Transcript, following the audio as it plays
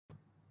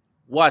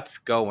What's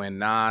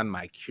going on,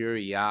 my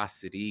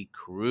Curiosity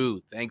crew?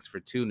 Thanks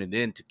for tuning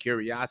in to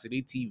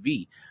Curiosity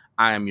TV.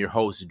 I am your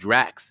host,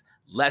 Drax.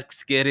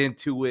 Let's get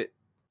into it.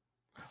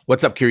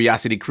 What's up,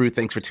 Curiosity crew?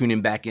 Thanks for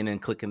tuning back in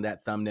and clicking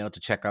that thumbnail to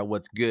check out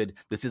what's good.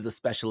 This is a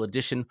special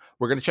edition.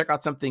 We're going to check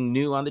out something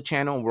new on the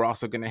channel, and we're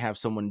also going to have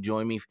someone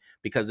join me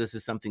because this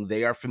is something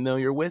they are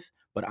familiar with,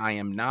 but I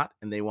am not,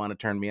 and they want to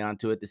turn me on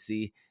to it to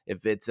see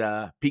if it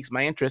piques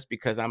my interest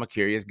because I'm a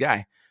curious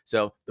guy.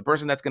 So the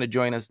person that's going to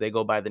join us, they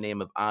go by the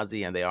name of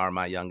Ozzy, and they are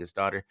my youngest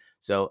daughter.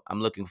 So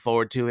I'm looking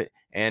forward to it,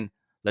 and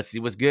let's see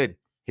what's good.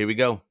 Here we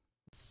go.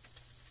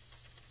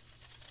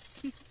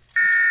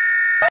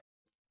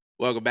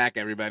 Welcome back,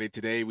 everybody.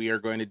 Today we are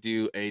going to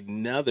do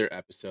another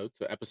episode.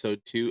 So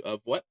episode 2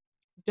 of what?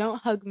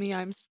 Don't hug me,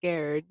 I'm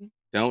scared.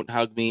 Don't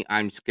hug me,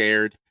 I'm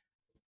scared.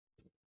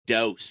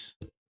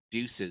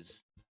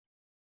 Deuces.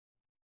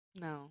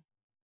 No.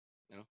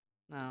 No?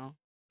 No.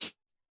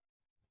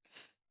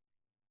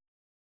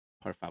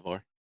 Por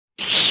favor.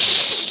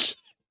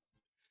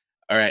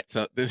 All right,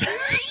 so this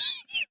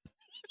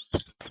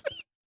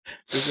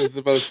this is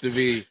supposed to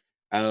be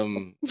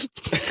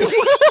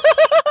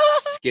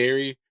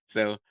scary,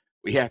 so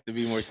we have to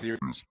be more serious.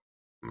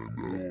 And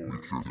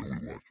make sure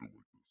that we watch it like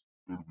this.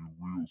 Gotta be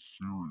real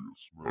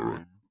serious,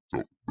 man. So,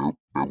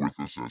 bear with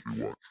us as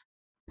we watch.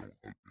 Don't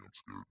hug me, I'm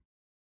scared.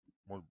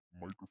 My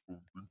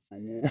microphone thing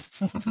fell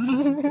off.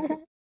 Alright,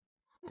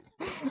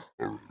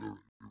 here we go.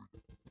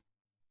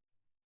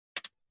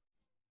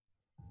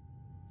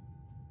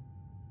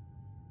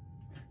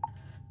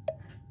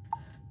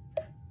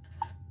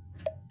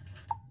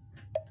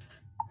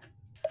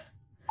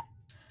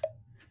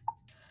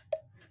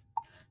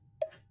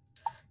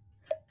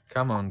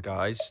 Come on,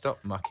 guys, stop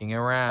mucking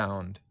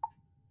around.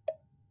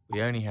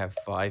 We only have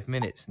 5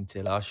 minutes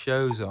until our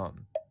show's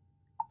on.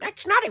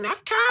 That's not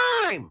enough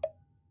time!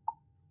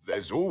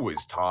 There's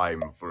always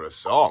time for a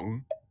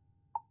song.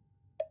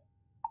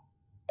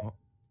 What?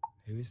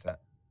 Who is that?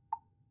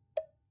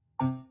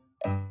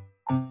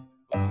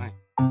 Why?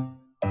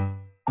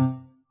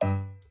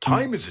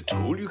 Time is a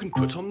tool you can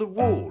put on the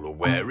wall or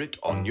wear it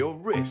on your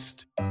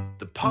wrist.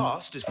 The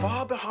past is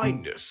far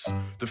behind us.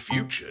 The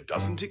future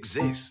doesn't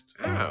exist.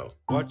 Oh,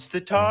 what's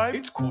the time?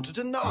 It's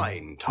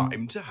 9:15.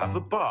 Time to have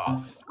a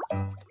bath.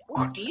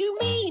 What do you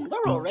mean?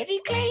 We're already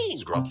clean.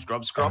 Scrub,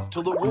 scrub, scrub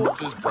till the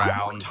water's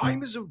brown.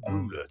 Time is a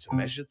ruler to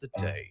measure the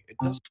day. It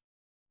does.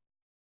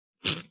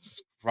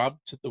 Scrub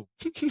to the...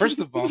 First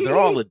of all, they're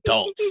all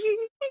adults.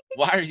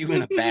 Why are you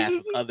in a bath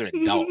with other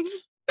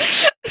adults?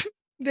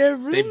 They're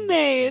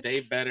roommates.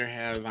 They better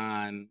have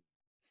on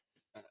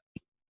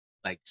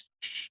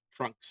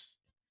trunks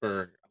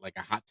for like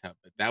a hot tub,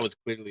 but that was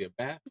clearly a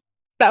bath.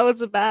 That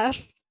was a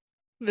bath.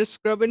 They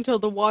scrub until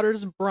the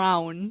water's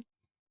brown.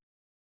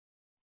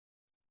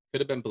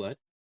 Could have been blood,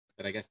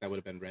 but I guess that would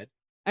have been red.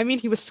 I mean,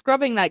 he was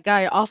scrubbing that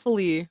guy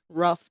awfully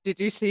rough. Did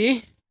you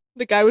see?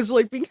 The guy was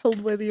like being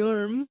held by the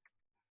arm.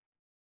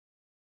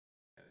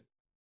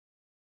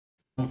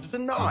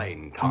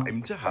 9:09.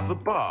 Time to have a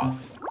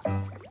bath.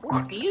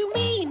 What do you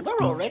mean?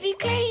 We're already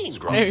clean.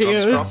 Scrub, There he scrub,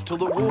 is. scrub till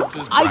the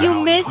water's brown.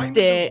 You missed Time is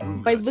a it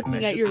ruler by to looking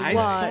at measure your the I day.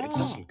 said- It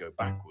doesn't go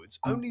backwards,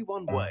 only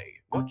one way.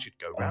 Watch it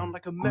go round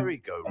like a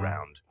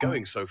merry-go-round,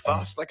 going so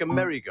fast like a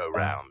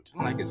merry-go-round. I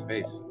don't like his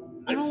face.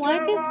 I don't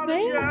like his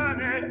face.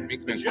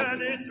 Makes me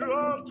uncomfortable. Through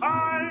all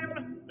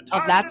time.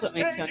 Oh, that's what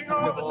makes you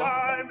uncomfortable.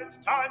 It's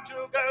time to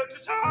go to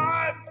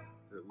time.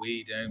 But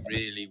we don't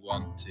really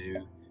want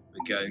to.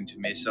 We're going to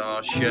miss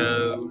our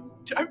show.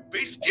 Don't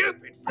be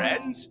stupid,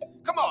 friends.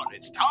 Come on,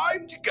 it's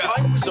time to go.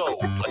 Time was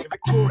old, like a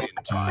Victorian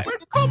time.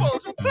 With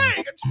cobbles and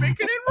playing and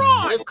speaking in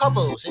rhyme. With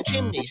cobbles and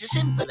chimneys, a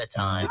simpler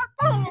time.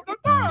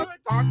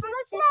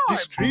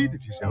 This tree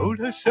that is old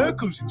has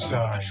circles A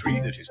inside. tree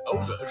that is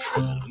older has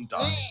shriveled and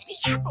died.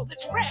 The apple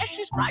that's fresh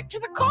is ripe to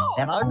the core.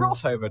 And I'm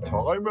not over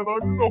time, and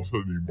I'm not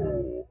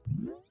anymore.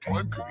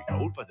 Time could be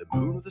told by the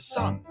moon or the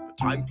sun, but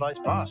time flies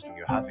fast when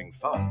you're having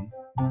fun.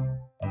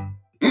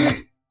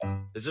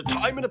 There's a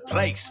time and a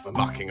place for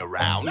mucking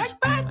around. Like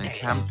And birthdays.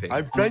 camping.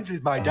 I'm friends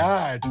with my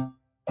dad.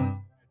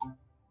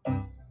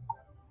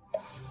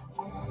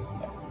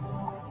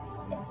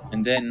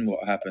 And then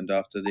what happened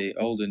after the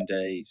olden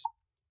days?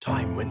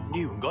 Time went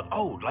new and got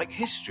old like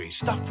history.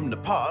 Stuff from the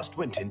past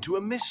went into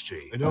a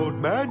mystery. An old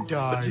man But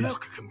died.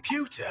 look, a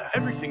computer.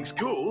 Everything's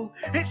cool.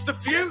 It's the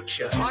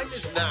future. Time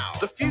is now.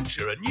 The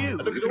future are new.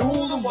 And look at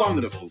all the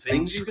wonderful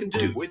things you can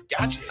do with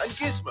gadgets and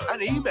gizmos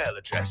and email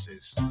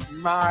addresses.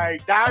 My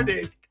dad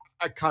is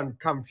a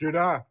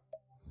computer.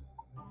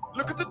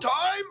 Look at the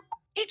time.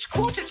 It's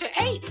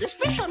 7:45. There's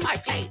fish on my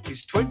plate.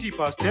 It's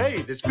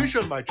 8:20. There's fish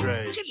on my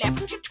tray. It's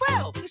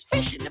 11:12. There's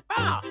fish in the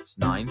bath. It's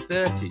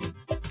 9:30.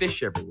 There's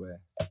fish everywhere.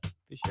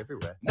 Fish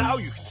everywhere. Now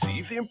you can see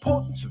the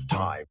importance of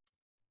time.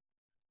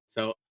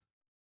 So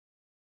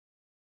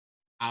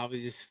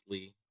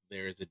obviously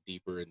there is a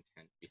deeper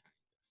intent behind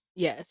this,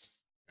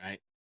 Yes.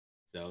 right?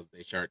 So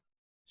they shark.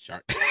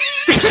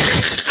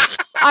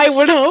 I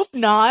would hope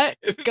not.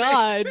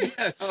 God. They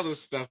had all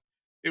this stuff.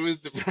 It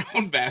was the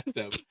brown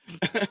bathtub.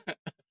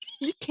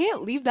 You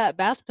can't leave that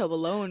bathtub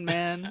alone,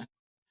 man.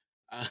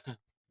 Uh,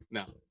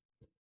 no.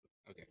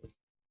 Okay.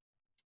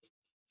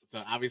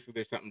 So obviously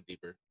there's something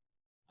deeper.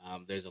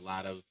 There's a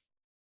lot of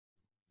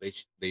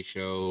they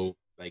show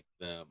like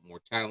the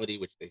mortality,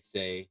 which they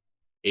say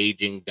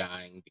aging,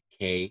 dying,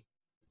 decay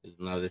is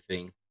another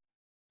thing.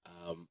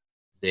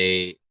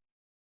 They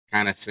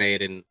kind of say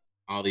it in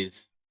all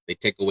these. They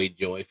take away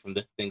joy from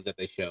the things that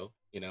they show.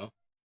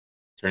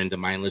 Turn into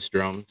mindless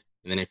drones.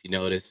 And then if you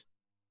notice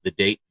the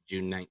date,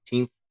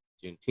 Juneteenth,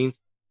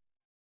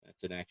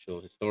 that's an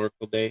actual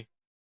historical day.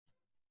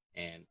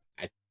 And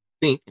I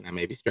think, and I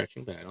may be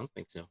stretching, but I don't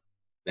think so,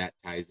 that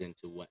ties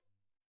into what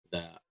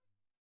the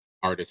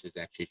artist is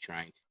actually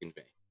trying to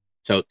convey.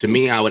 So to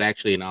me, I would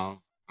actually, in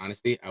all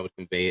honesty, I would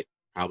convey it,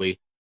 probably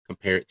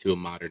compare it to a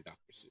modern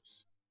Dr.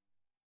 Seuss.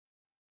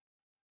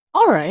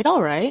 All right.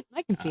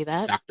 I can see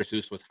that. Dr.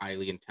 Seuss was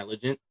highly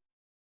intelligent,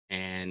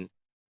 and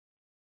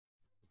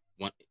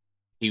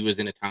he was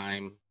in a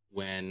time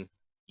when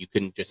you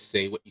couldn't just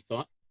say what you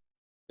thought.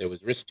 There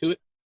was risk to it.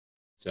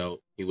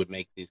 So he would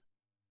make these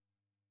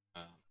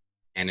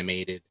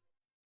animated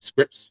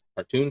scripts,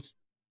 cartoons,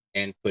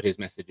 and put his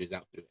messages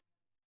out through it.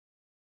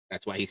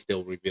 That's why he's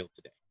still revealed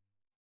today.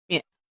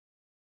 Yeah.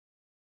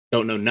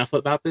 Don't know enough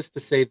about this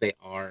to say they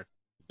are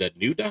the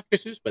new Dr.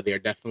 Seuss, but they are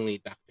definitely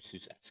Dr.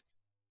 Seuss-esque.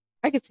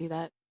 I could see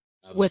that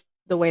with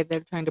the way they're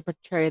trying to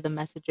portray the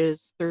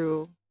messages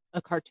through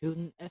a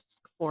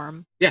cartoon-esque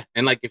form. Yeah,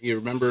 and like if you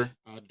remember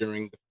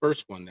during the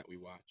first one that we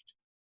watched,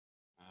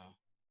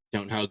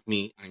 Don't Hug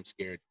Me, I'm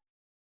Scared.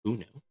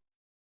 Uno.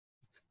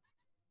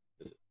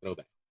 Is it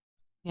throwback?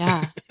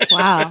 Yeah.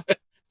 Wow.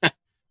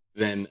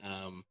 Then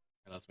I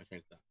lost my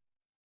train of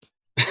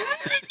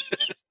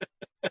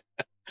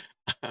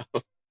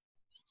thought.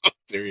 I'm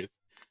serious.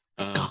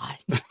 God.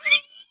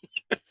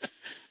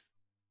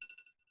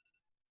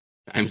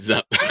 Time's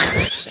up.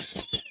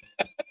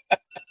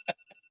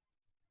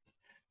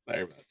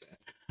 Sorry about that.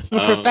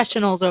 We're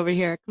professionals over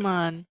here. Come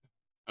on.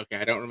 Okay,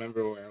 I don't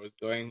remember where I was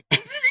going.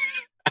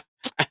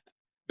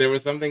 There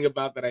was something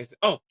about that I said.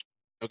 Oh,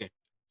 okay.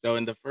 So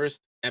in the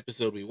first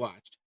episode we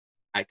watched,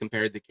 I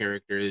compared the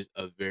characters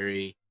of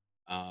very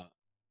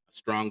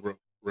strong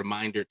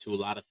reminder to a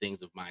lot of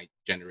things of my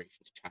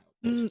generation's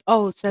childhood.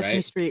 Sesame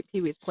right? Street,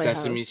 Pee-wee's Playhouse.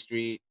 Sesame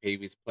Street,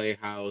 Pee-wee's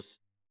Playhouse.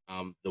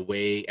 The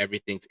way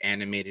everything's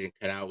animated and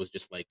cut out was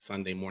just like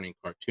Sunday morning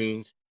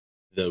cartoons.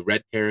 The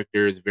red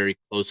character is very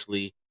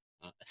closely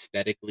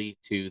aesthetically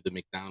to the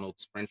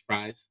McDonald's French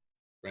fries,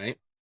 right?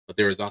 But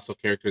there was also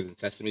characters in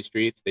Sesame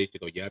Street. They used to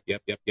go, yep.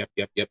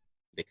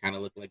 They kind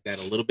of look like that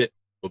a little bit.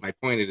 But my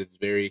point is, it's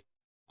very,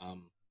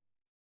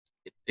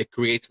 it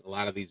creates a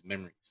lot of these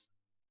memories,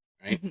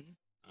 right?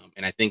 Mm-hmm.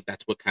 And I think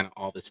that's what kind of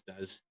all this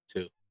does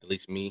to at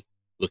least me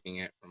looking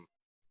at from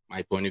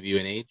my point of view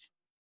and age.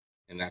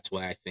 And that's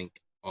why I think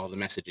all the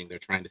messaging, they're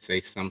trying to say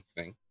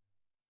something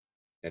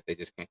that they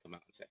just can't come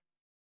out and say.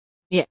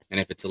 Yes. And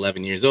if it's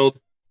 11 years old,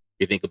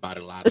 you think about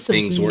it, a lot of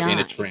things were in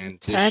a transition.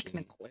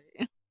 Technically.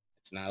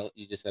 It's not,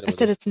 you just said I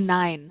said it's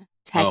 9,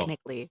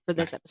 technically, for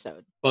this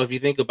episode. Well, if you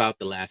think about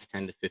the last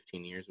 10 to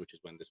 15 years, which is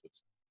when this would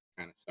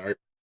kind of start,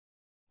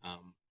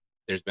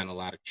 there's been a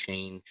lot of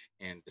change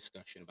and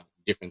discussion about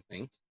different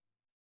things.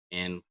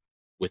 And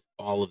with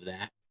all of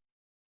that,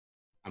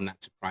 I'm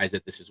not surprised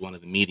that this is one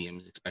of the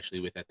mediums, especially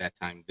with at that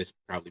time, this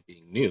probably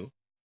being new,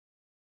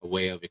 a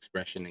way of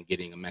expression and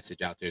getting a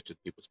message out there to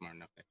people smart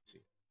enough that can see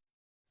it.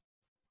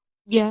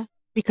 Yeah,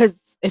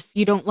 because if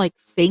you don't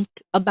think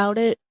about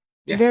it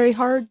very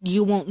hard,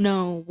 you won't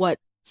know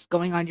what's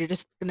going on. You're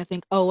just going to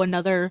think, oh,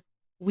 another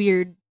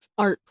weird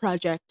art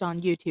project on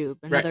YouTube,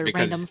 another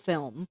random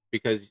film.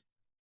 Because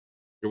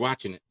you're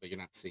watching it, but you're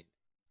not seeing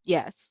it.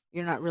 Yes,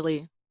 you're not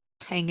really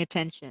paying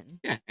attention.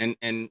 Yeah, and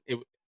it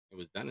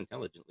was done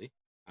intelligently.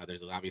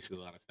 There's obviously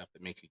a lot of stuff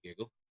that makes you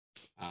giggle.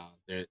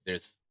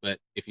 But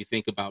if you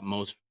think about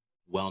most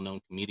well-known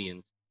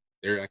comedians,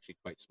 they're actually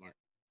quite smart.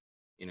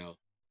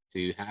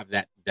 To have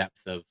that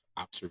depth of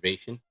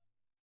observation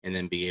and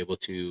then be able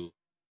to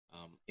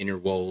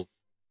interwove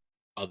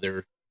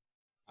other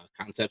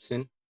concepts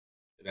in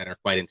that are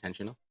quite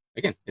intentional.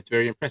 Again, it's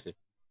very impressive.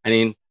 I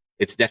mean,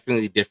 it's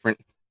definitely different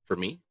for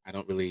me. I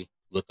don't really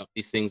look up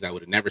these things. I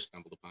would have never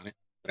stumbled upon it,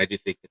 but I do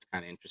think it's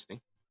kind of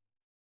interesting.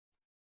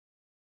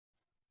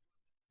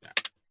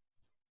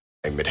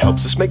 It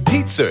helps us make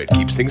pizza. It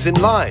keeps things in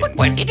line. But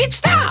when did it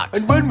start?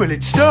 And when will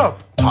it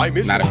stop? Time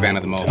is Not a fan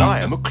of the mole. And I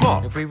am a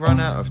clock. If we run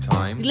out of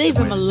time, Leave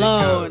him where does it go?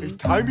 alone. Is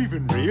time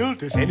even real?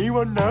 Does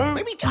anyone know?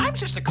 Maybe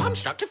time's just a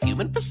construct of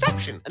human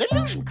perception, an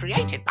illusion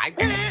created by...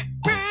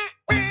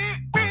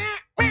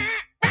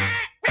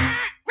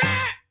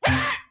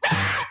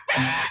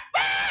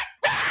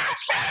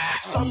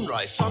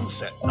 Sunrise,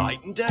 sunset,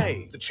 night and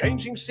day. The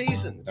changing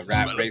seasons. The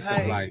rat smell race of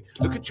of hay. life.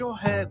 Look at your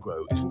hair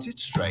grow. Isn't it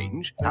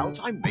strange? How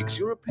time makes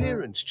your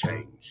appearance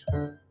change.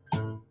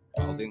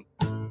 Balding.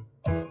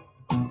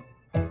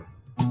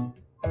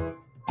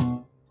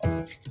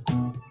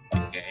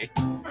 Okay.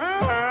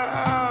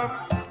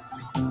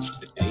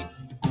 The date.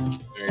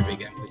 Very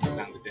big emphasis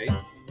on the date.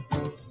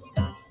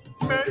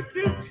 Make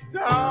it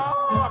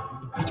stop!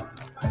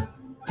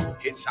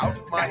 It's It's out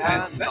of my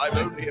hands, I'm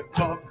only a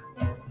cog.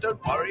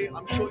 Don't worry,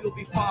 I'm sure you'll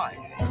be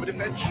fine. But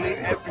eventually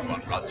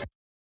everyone runs.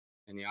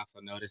 And you also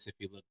notice if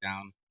you look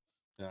down.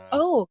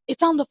 Oh,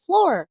 it's on the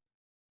floor.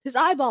 His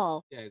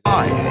eyeball. Yeah, his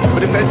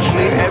But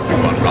eventually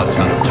everyone runs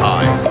out of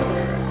time.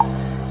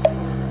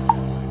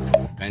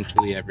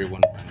 Eventually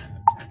everyone runs out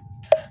of time.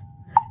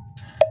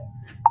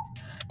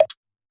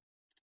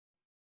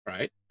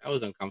 Right. That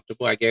was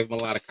uncomfortable. I gave him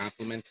a lot of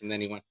compliments, and then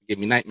he wants to give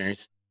me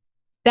nightmares.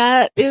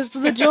 That is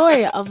the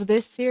joy of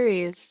this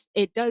series.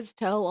 It does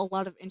tell a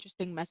lot of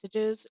interesting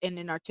messages in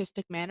an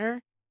artistic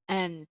manner,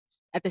 and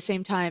at the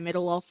same time,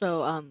 it'll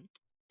also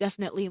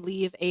definitely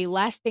leave a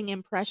lasting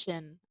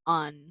impression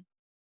on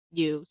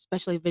you,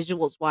 especially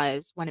visuals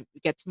wise, when it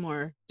gets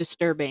more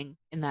disturbing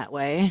in that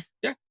way.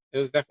 Yeah, it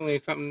was definitely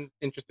something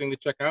interesting to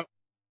check out.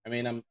 I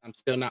mean, I'm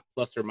still not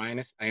plus or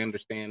minus. I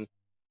understand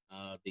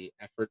the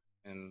effort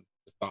and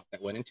the thought that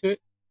went into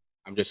it.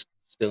 I'm just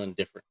still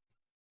indifferent.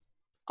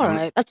 All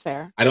right, that's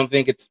fair. I don't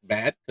think it's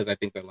bad because I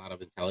think that a lot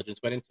of intelligence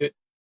went into it.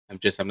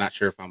 I'm not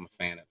sure if I'm a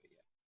fan of it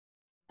yet.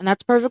 And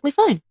that's perfectly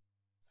fine.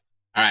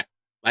 All right,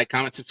 like,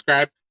 comment,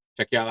 subscribe.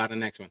 Check y'all out in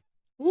the next one.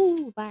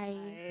 Woo, bye.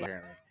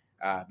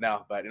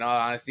 No, but in all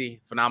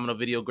honesty, phenomenal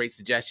video, great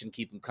suggestion.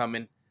 Keep them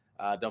coming.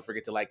 Don't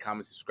forget to like,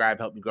 comment, subscribe,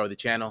 help me grow the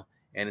channel.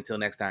 And until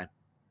next time,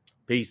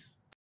 peace.